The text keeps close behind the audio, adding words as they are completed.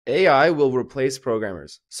AI will replace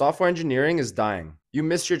programmers. Software engineering is dying. You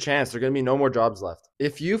missed your chance. There are going to be no more jobs left.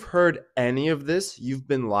 If you've heard any of this, you've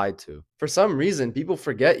been lied to. For some reason, people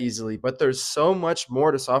forget easily, but there's so much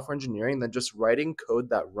more to software engineering than just writing code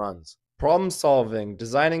that runs. Problem solving,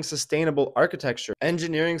 designing sustainable architecture,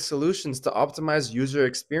 engineering solutions to optimize user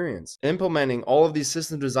experience, implementing all of these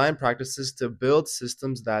system design practices to build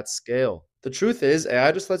systems that scale. The truth is,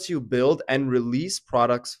 AI just lets you build and release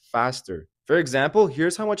products faster. For example,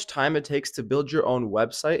 here's how much time it takes to build your own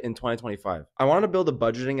website in 2025. I wanted to build a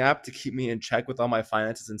budgeting app to keep me in check with all my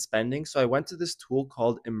finances and spending, so I went to this tool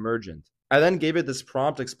called Emergent. I then gave it this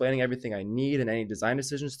prompt explaining everything I need and any design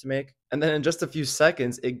decisions to make, and then in just a few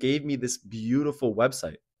seconds, it gave me this beautiful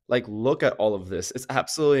website. Like, look at all of this. It's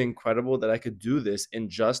absolutely incredible that I could do this in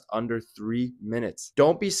just under 3 minutes.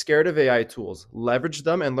 Don't be scared of AI tools. Leverage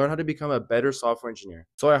them and learn how to become a better software engineer.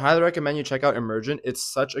 So I highly recommend you check out Emergent.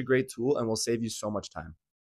 It's such a great tool and will save you so much time.